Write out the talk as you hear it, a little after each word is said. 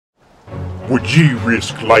Would ye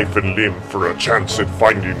risk life and limb for a chance at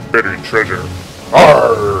finding buried treasure?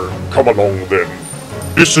 Arr! Come along then.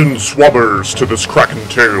 Listen, swabbers, to this kraken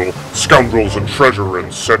tale, scoundrels and treasure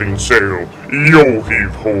and setting sail. Yo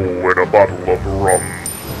heave ho and a bottle of rum.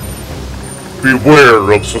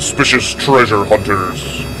 Beware of suspicious treasure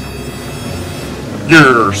hunters.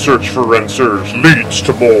 Your search for answers leads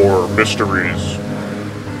to more mysteries.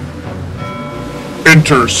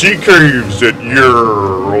 Enter sea caves at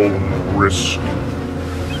your own risk.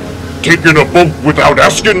 Taking a boat without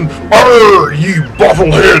asking? Arr, ye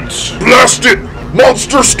bottleheads! Blast it!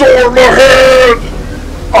 Monster storm ahead!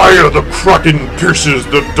 Eye of the kraken pierces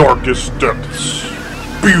the darkest depths.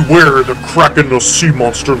 Beware the kraken of sea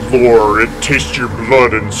monster lore. It tastes your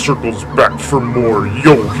blood and circles back for more.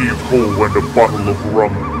 Yo heave ho and a bottle of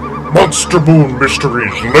rum. Monster Moon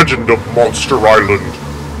Mysteries, Legend of Monster Island.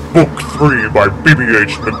 Book 3 by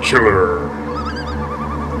BBH McChiller.